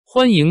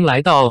欢迎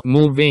来到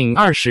Moving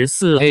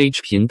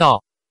 24h 频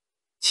道，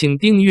请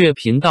订阅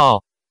频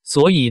道，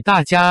所以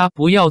大家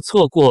不要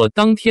错过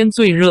当天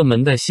最热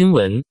门的新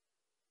闻。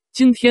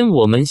今天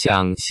我们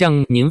想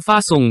向您发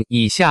送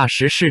以下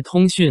时事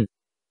通讯，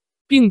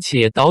并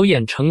且导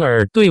演程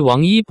耳对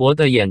王一博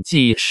的演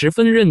技十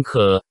分认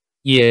可，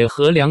也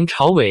和梁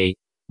朝伟、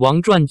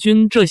王传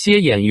君这些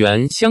演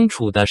员相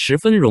处得十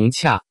分融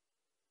洽。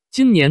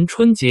今年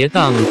春节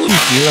档聚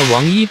集了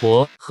王一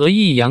博和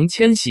易烊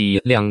千玺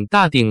两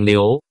大顶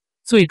流，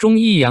最终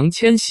易烊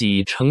千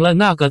玺成了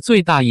那个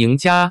最大赢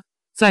家，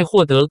在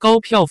获得高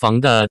票房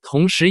的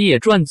同时也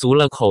赚足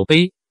了口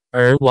碑，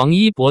而王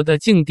一博的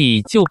境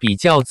地就比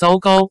较糟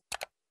糕。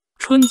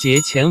春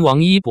节前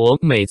王一博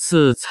每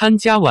次参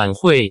加晚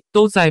会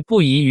都在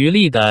不遗余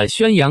力地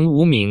宣扬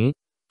无名，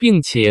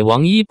并且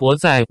王一博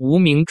在无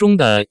名中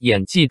的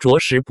演技着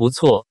实不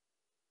错。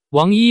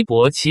王一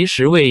博其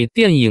实为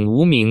电影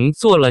无名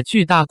做了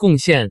巨大贡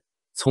献，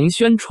从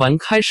宣传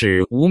开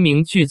始，无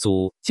名剧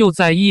组就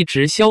在一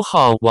直消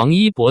耗王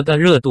一博的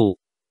热度。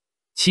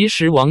其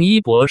实王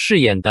一博饰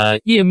演的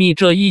叶密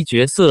这一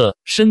角色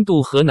深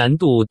度和难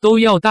度都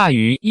要大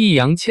于易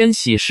烊千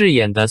玺饰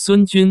演的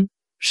孙军，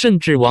甚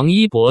至王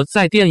一博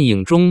在电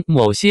影中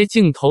某些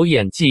镜头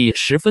演技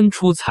十分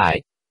出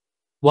彩。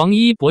王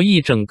一博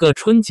一整个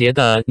春节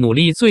的努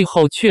力最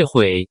后却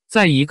毁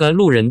在一个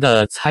路人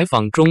的采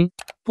访中，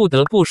不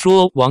得不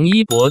说王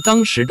一博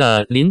当时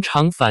的临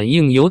场反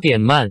应有点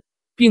慢，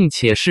并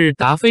且是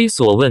答非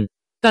所问，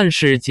但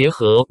是结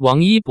合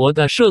王一博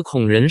的社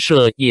恐人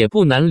设也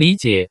不难理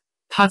解，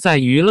他在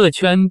娱乐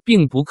圈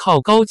并不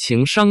靠高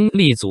情商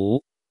立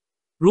足。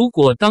如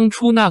果当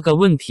初那个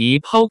问题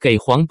抛给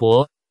黄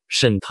渤、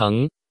沈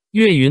腾、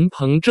岳云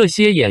鹏这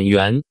些演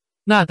员，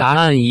那答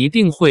案一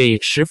定会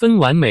十分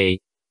完美。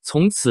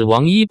从此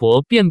王一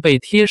博便被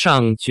贴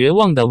上绝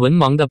望的文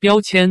盲的标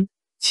签。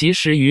其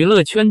实娱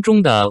乐圈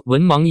中的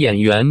文盲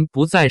演员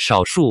不在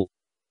少数，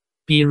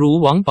比如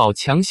王宝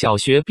强小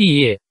学毕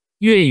业，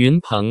岳云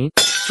鹏、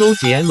周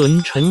杰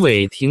伦、陈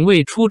伟霆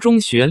为初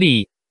中学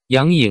历，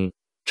杨颖、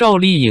赵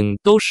丽颖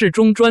都是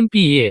中专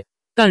毕业，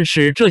但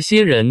是这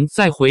些人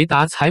在回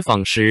答采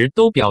访时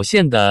都表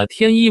现得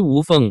天衣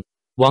无缝。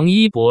王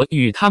一博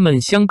与他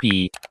们相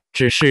比，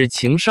只是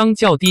情商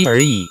较低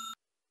而已。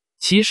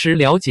其实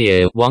了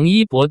解王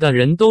一博的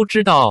人都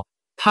知道，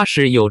他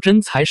是有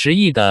真才实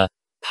艺的，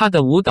他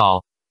的舞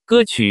蹈、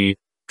歌曲、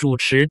主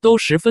持都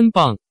十分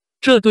棒，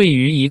这对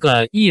于一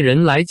个艺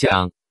人来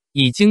讲，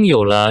已经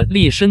有了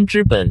立身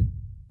之本。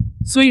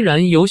虽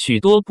然有许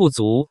多不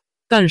足，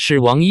但是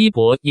王一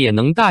博也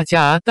能大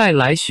家带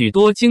来许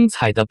多精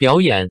彩的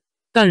表演。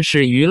但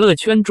是娱乐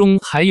圈中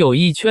还有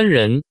一圈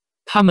人，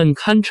他们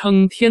堪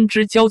称天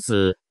之骄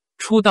子，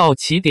出道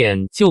起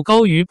点就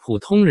高于普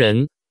通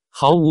人，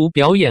毫无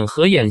表演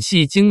和演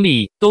戏经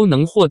历都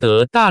能获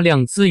得大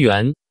量资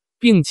源，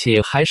并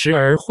且还时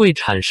而会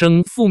产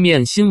生负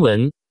面新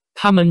闻，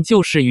他们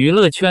就是娱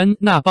乐圈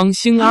那帮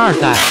星二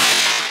代。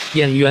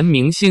演员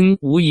明星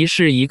无疑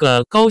是一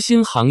个高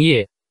薪行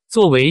业，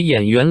作为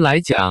演员来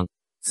讲，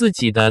自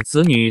己的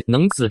子女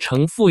能子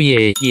承父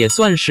业也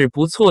算是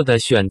不错的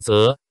选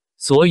择，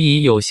所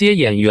以有些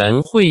演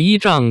员会依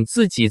仗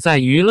自己在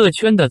娱乐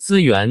圈的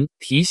资源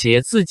提携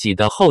自己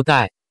的后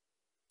代。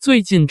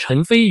最近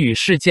陈飞宇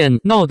事件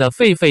闹得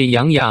沸沸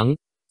扬扬，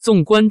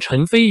纵观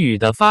陈飞宇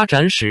的发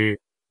展史，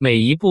每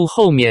一步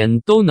后面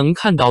都能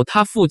看到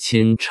他父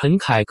亲陈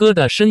凯歌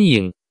的身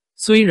影，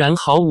虽然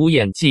毫无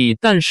演技，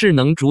但是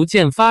能逐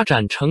渐发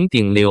展成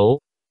顶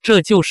流，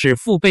这就是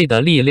父辈的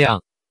力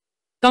量。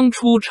当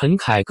初陈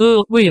凯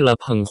歌为了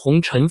捧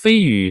红陈飞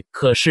宇，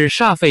可是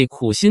煞费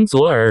苦心。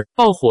左耳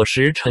爆火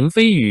时，陈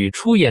飞宇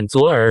出演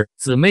左耳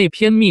姊妹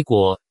篇蜜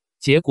果，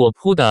结果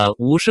扑得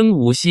无声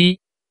无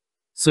息。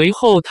随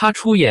后他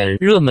出演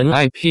热门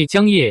IP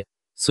江夜，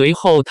随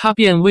后他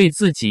便为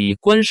自己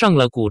关上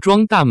了古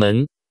装大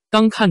门。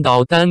当看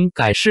到单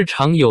改市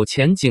场有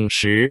前景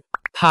时，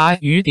他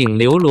与顶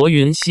流罗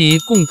云熙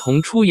共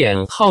同出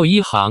演浩一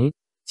行，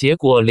结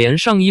果连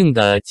上映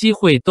的机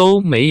会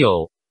都没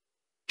有。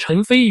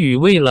陈飞宇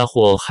为了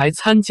火还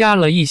参加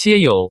了一些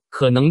有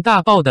可能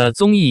大爆的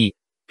综艺，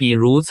比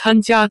如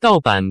参加盗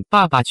版《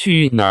爸爸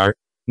去哪儿》，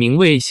名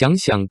为想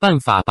想办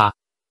法吧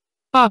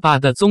爸爸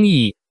的综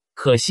艺，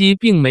可惜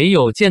并没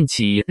有溅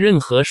起任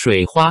何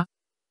水花。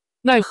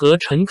奈何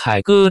陈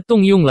凯歌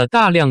动用了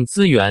大量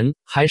资源，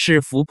还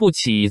是扶不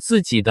起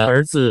自己的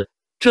儿子，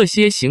这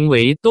些行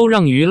为都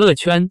让娱乐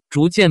圈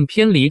逐渐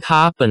偏离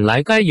他本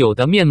来该有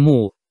的面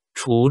目。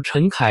除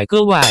陈凯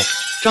歌外，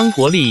张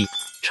国立、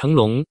成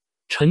龙、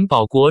陈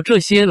宝国这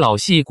些老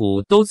戏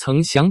骨都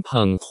曾想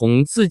捧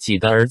红自己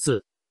的儿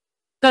子，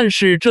但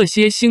是这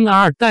些星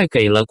二代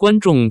给了观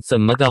众怎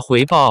么的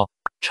回报？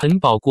陈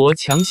宝国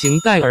强行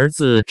带儿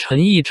子陈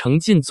奕成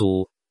进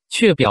组，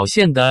却表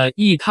现得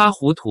一塌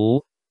糊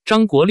涂。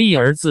张国立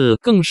儿子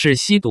更是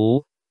吸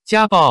毒、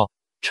家暴，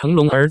成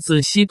龙儿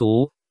子吸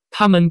毒，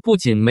他们不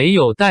仅没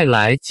有带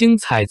来精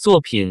彩作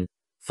品，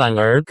反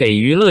而给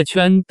娱乐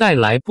圈带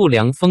来不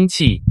良风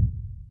气。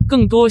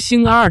更多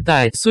星二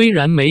代虽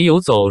然没有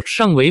走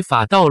上违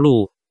法道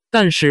路，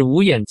但是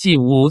无演技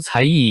无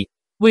才艺，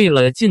为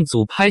了进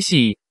组拍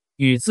戏，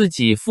与自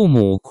己父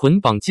母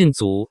捆绑进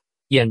组，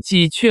演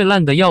技却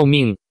烂得要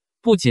命，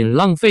不仅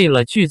浪费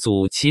了剧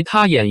组其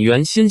他演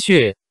员心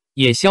血，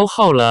也消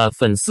耗了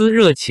粉丝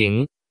热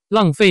情，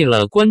浪费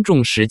了观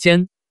众时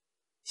间。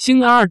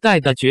星二代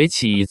的崛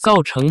起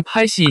造成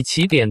拍戏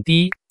起点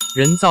低，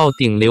人造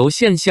顶流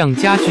现象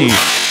加剧，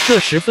这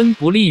十分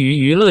不利于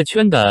娱乐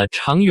圈的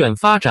长远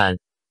发展，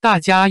大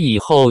家以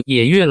后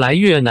也越来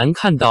越难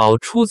看到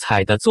出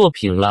彩的作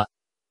品了。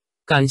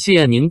感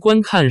谢您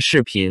观看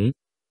视频。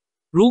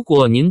如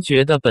果您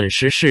觉得本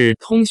时事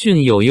通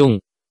讯有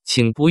用，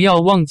请不要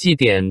忘记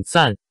点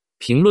赞、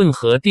评论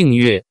和订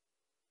阅。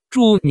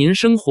祝您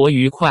生活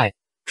愉快，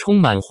充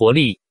满活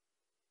力。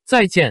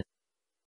再见。